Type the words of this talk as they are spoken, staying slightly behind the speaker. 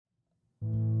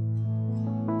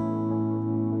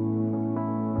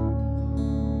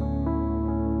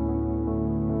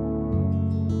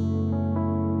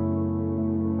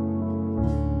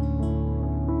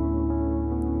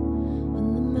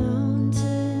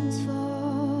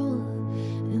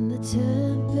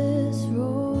tempest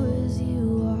roars,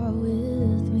 you are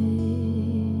with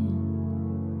me.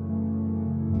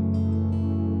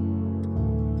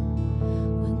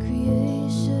 When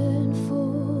creation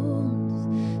forms,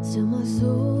 still my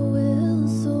soul will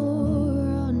soar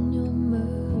on your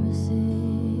mercy.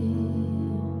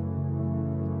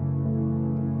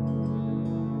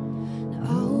 Now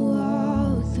I'll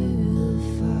walk through the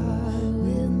fire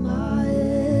with my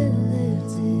head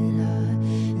lifted high,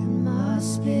 and my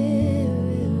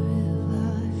spirit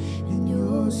revived in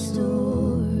your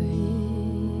story.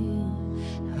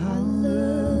 Now I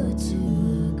look to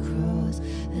the cross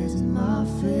as my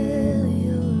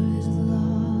failure is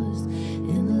lost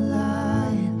in the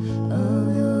light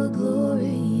of your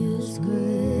glorious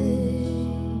grace.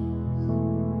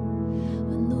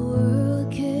 When the world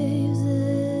caves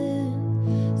in,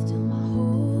 still my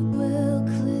hope will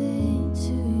cling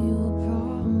to your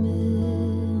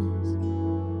promise.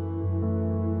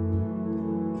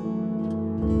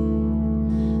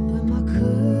 When my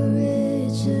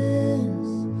courage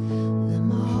ends, let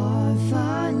my heart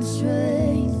find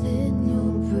strength in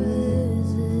your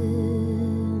presence.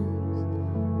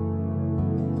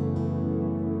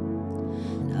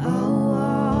 And I'll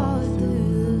walk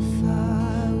through the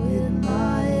fire with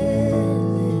my head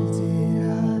lifted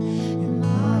high, and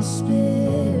my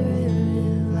spirit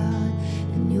revived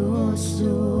in your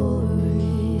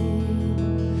story.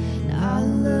 And I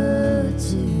look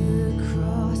to the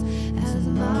cross as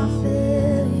my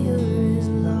failure is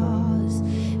lost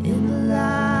in the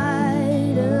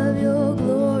light of your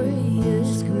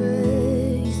glorious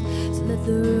grace. So let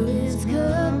the ruins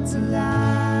come to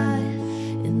life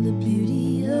in the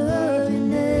beauty of your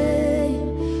name,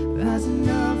 rising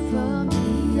up from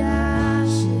the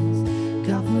ashes,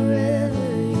 God, forever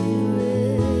you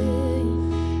reign.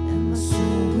 And my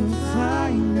soul will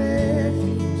find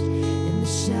refuge in the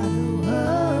shadow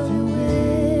of your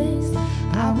wings.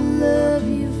 I will love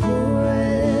you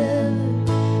forever,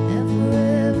 and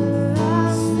forever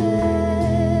I'll stay.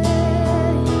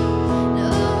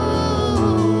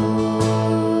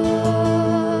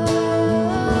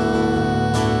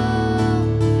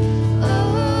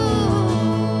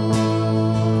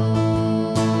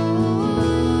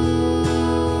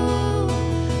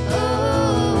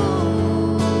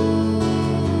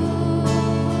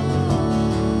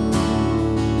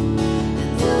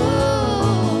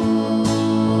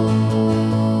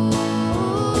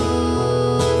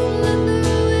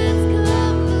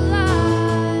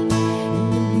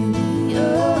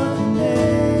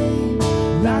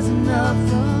 Rising up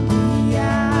from the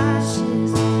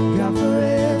ashes, God,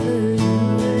 forever you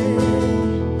reign.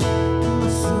 And my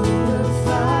soul will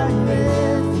find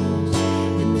refuge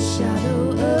in the shadow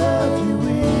of your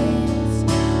wings.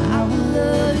 I will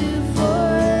love you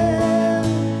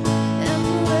forever, and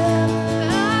forever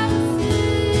I will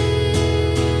sing.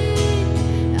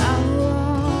 I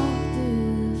walk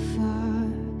through the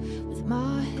fire with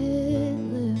my head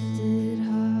lifted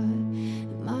high,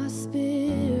 and my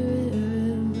spirit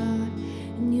revived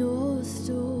in your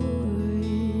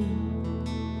story.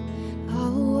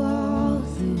 I'll walk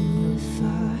through the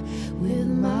fire with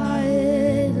my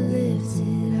head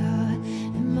lifted high,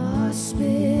 and my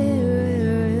spirit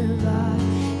revived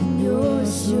in your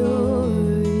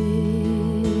story.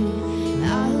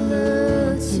 I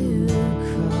look to the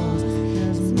cross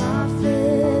as my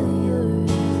failure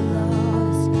is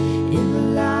lost in the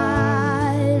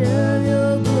light of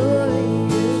your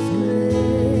glorious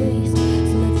grace.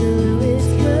 So let the ruins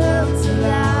come to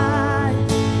life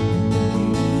in the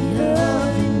beauty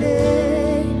of your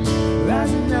name,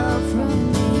 rising up from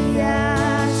the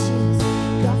ashes,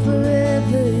 God,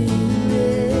 forever you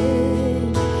reign.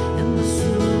 And my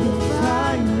soul will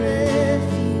find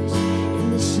refuge in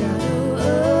the shadow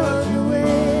of your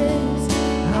wings.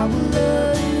 I will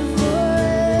love you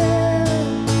forever,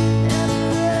 and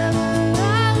forever I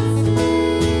will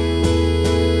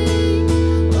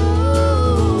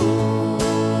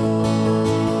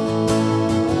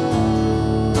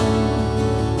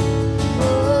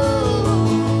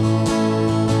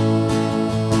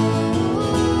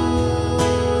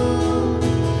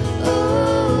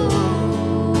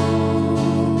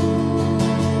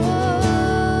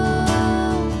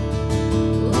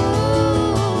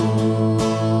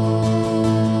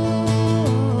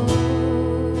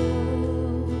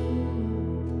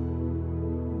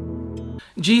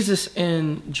Jesus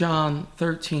in John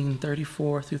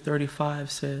 13:34 through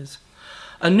 35 says,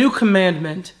 "A new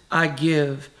commandment I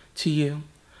give to you,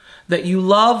 that you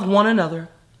love one another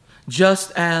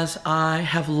just as I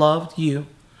have loved you.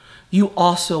 You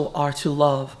also are to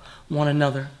love one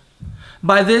another.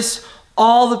 By this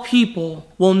all the people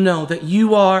will know that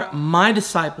you are my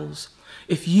disciples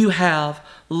if you have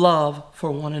love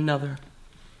for one another.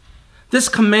 This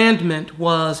commandment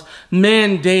was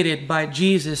mandated by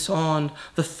Jesus on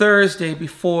the Thursday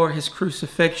before his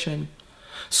crucifixion.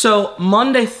 So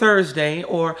Monday, Thursday,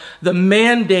 or the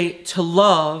mandate to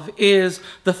love, is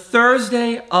the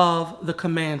Thursday of the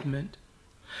commandment.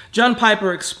 John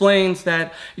Piper explains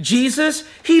that Jesus,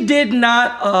 he did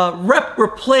not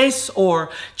replace or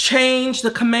change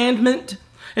the commandment.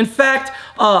 In fact,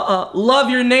 love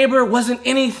your neighbor wasn't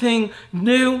anything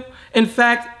new. In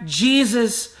fact,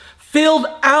 Jesus filled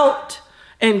out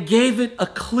and gave it a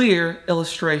clear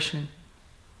illustration.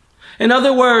 In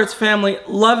other words, family,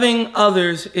 loving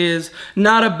others is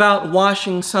not about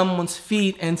washing someone's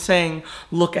feet and saying,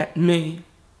 "Look at me."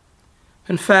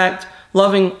 In fact,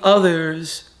 loving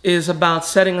others is about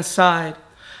setting aside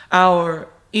our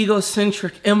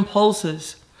egocentric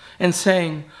impulses and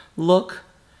saying, "Look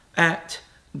at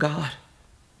God."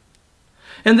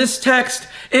 In this text,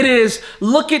 it is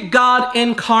look at God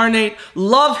incarnate,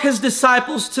 love his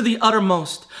disciples to the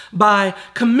uttermost by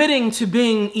committing to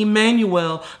being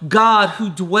Emmanuel, God who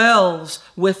dwells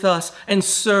with us and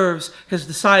serves his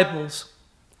disciples.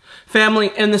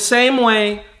 Family, in the same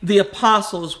way the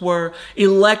apostles were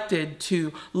elected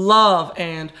to love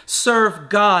and serve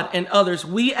God and others,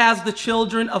 we as the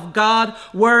children of God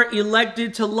were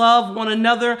elected to love one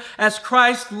another as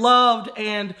Christ loved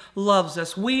and loves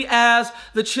us. We as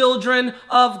the children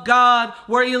of God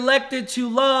were elected to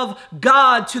love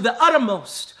God to the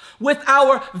uttermost with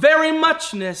our very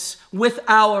muchness, with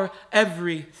our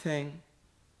everything.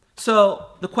 So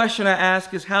the question I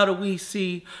ask is, how do we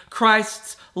see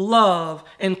Christ's love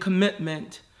and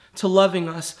commitment to loving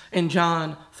us in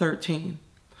John 13?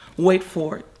 Wait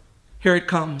for it. Here it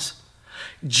comes.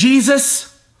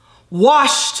 Jesus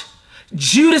washed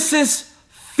Judas's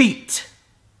feet.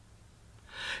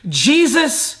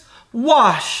 Jesus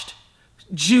washed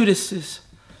Judas's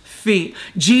feet.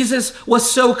 Jesus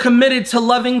was so committed to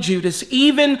loving Judas,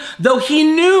 even though he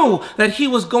knew that he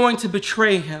was going to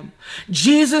betray him.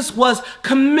 Jesus was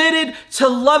committed to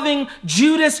loving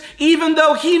Judas, even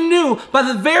though he knew by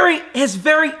his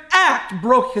very act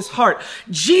broke his heart.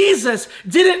 Jesus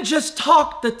didn't just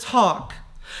talk the talk.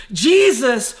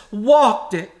 Jesus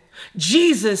walked it.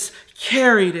 Jesus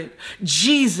carried it.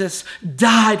 Jesus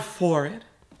died for it.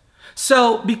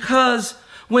 So, because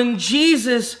when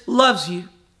Jesus loves you,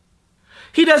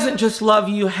 he doesn't just love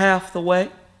you half the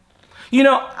way. You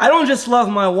know, I don't just love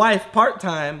my wife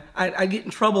part-time. I get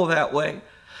in trouble that way.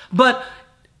 But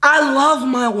I love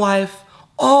my wife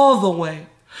all the way.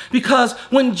 Because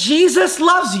when Jesus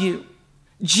loves you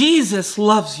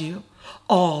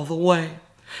all the way.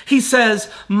 He says,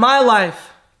 my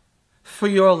life for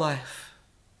your life.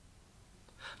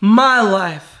 My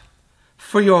life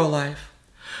for your life.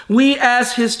 We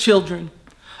as his children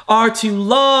are to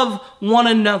love one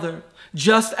another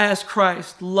just as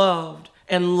Christ loved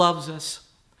and loves us.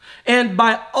 And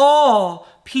by all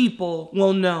people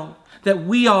will know that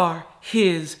we are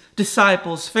his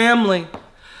disciples. Family,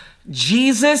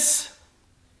 Jesus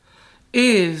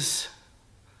is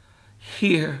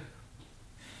here.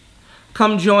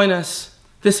 Come join us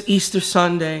this Easter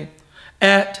Sunday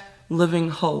at Living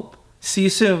Hope. See you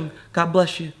soon. God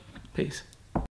bless you. Peace.